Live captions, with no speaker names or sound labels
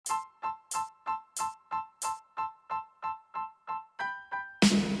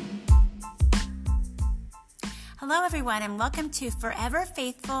Hello everyone, and welcome to Forever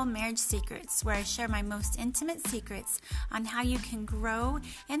Faithful Marriage Secrets, where I share my most intimate secrets on how you can grow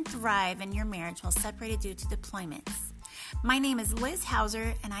and thrive in your marriage while separated due to deployments. My name is Liz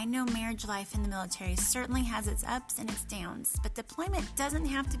Hauser, and I know marriage life in the military certainly has its ups and its downs, but deployment doesn't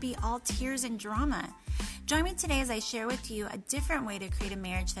have to be all tears and drama. Join me today as I share with you a different way to create a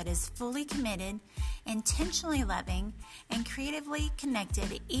marriage that is fully committed, intentionally loving, and creatively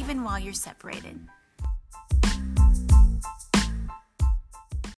connected even while you're separated.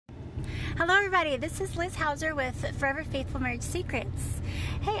 Hello everybody, this is Liz Hauser with Forever Faithful Marriage Secrets.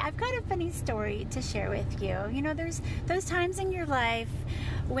 Hey, I've got a funny story to share with you. You know, there's those times in your life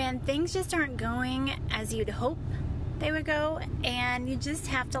when things just aren't going as you'd hope they would go, and you just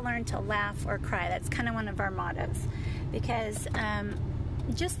have to learn to laugh or cry. That's kind of one of our mottos, because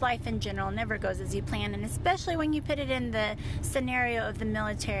just life in general never goes as you plan, and especially when you put it in the scenario of the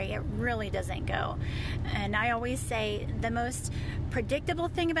military, it really doesn't go. And I always say the most predictable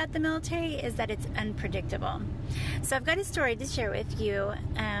thing about the military is that it's unpredictable. So I've got a story to share with you.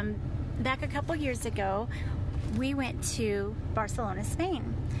 Back a couple years ago, we went to Barcelona,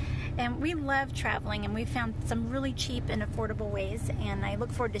 Spain. And we love traveling, and we found some really cheap and affordable ways, and I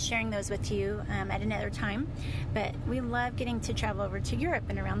look forward to sharing those with you at another time. But we love getting to travel over to Europe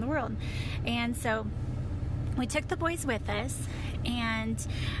and around the world. And so we took the boys with us, and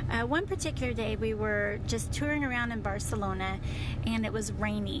one particular day we were just touring around in Barcelona, and it was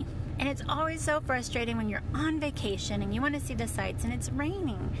rainy. And it's always so frustrating when you're on vacation and you want to see the sights and it's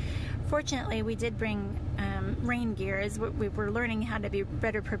raining. Fortunately, we did bring rain gear, as we were learning how to be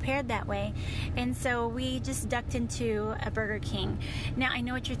better prepared that way. And so we just ducked into a Burger King. Now, I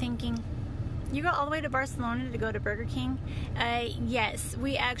know what you're thinking. You go all the way to Barcelona to go to Burger King? Yes,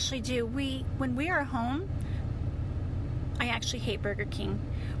 we actually do. When we are home, I actually hate Burger King.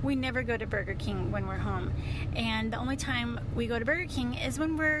 We never go to Burger King when we're home. And the only time we go to Burger King is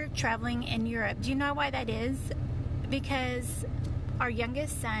when we're traveling in Europe. Do you know why that is? Because our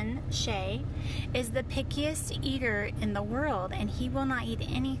youngest son, Shay, is the pickiest eater in the world, and he will not eat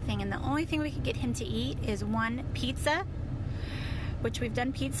anything. And the only thing we can get him to eat is one, pizza, which we've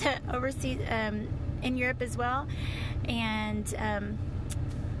done pizza overseas in Europe as well, and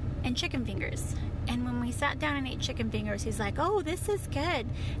chicken fingers. And when we sat down and ate chicken fingers, he's like, "Oh, this is good.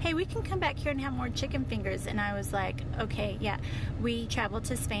 Hey, we can come back here and have more chicken fingers." And I was like, "Okay, yeah." We traveled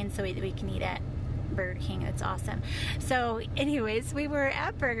to Spain so we can eat at Burger King. That's awesome. So anyways, we were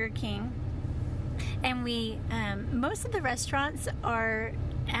at Burger King, and we most of the restaurants are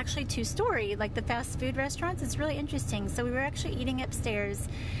actually two-story, like the fast food restaurants. It's really interesting. So we were actually eating upstairs,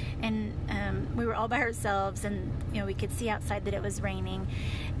 and we were all by ourselves, and we could see outside that it was raining,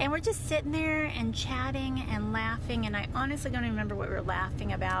 and we're just sitting there and chatting and laughing, and I honestly don't even remember what we were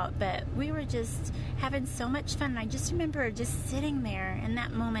laughing about, but we were just having so much fun. And I just remember just sitting there in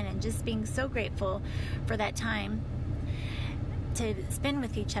that moment and just being so grateful for that time to spend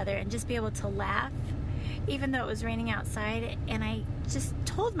with each other and just be able to laugh even though it was raining outside. And I just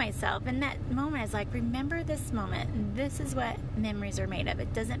told myself in that moment, I was like, remember this moment, and this is what memories are made of.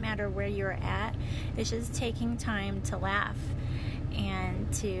 It doesn't matter where you're at, it's just taking time to laugh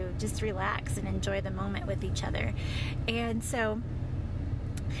and to just relax and enjoy the moment with each other. And so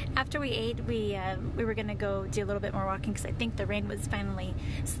after we ate, we were going to go do a little bit more walking, because I think the rain was finally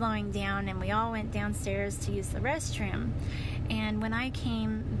slowing down, and we all went downstairs to use the restroom. And when I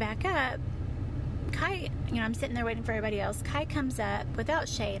came back up, Kai, I'm sitting there waiting for everybody else. Kai comes up without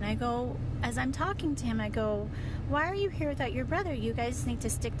Shay, and I go, as I'm talking to him, I go, "Why are you here without your brother? You guys need to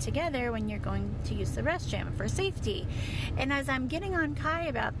stick together when you're going to use the restroom for safety." And as I'm getting on Kai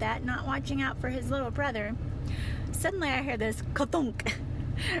about that, not watching out for his little brother, suddenly I hear this ka-thunk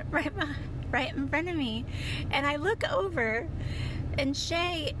right in front of me, and I look over, and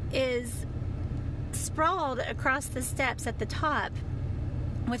Shay is sprawled across the steps at the top,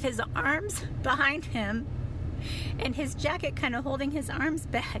 with his arms behind him and his jacket kind of holding his arms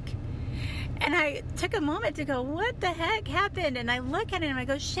back. And I took a moment to go, "What the heck happened?" And I look at him and I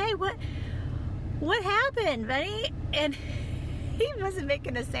go, "Shay, what happened, buddy?" And he wasn't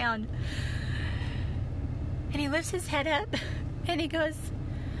making a sound. And he lifts his head up and he goes,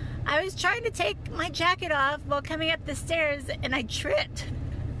 "I was trying to take my jacket off while coming up the stairs, and I tripped."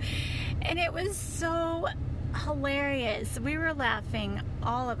 And it was so hilarious. We were laughing,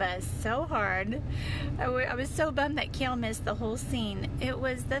 all of us, so hard. I was so bummed that Kale missed the whole scene. It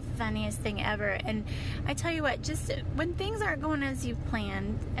was the funniest thing ever. And I tell you what, just when things aren't going as you've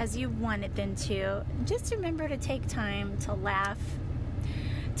planned, as you wanted them to, just remember to take time to laugh,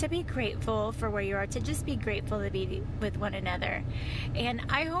 to be grateful for where you are, to just be grateful to be with one another. And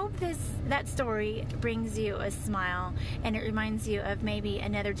I hope that story brings you a smile, and it reminds you of maybe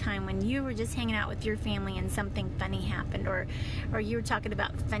another time when you were just hanging out with your family and something funny happened, or you were talking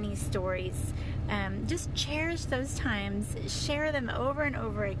about funny stories. Just cherish those times, share them over and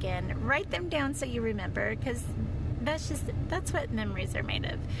over again, write them down so you remember, because that's what memories are made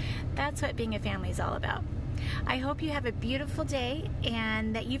of. That's what being a family is all about. I hope you have a beautiful day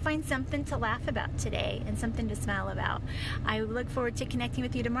and that you find something to laugh about today and something to smile about. I look forward to connecting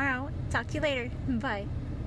with you tomorrow. Talk to you later. Bye.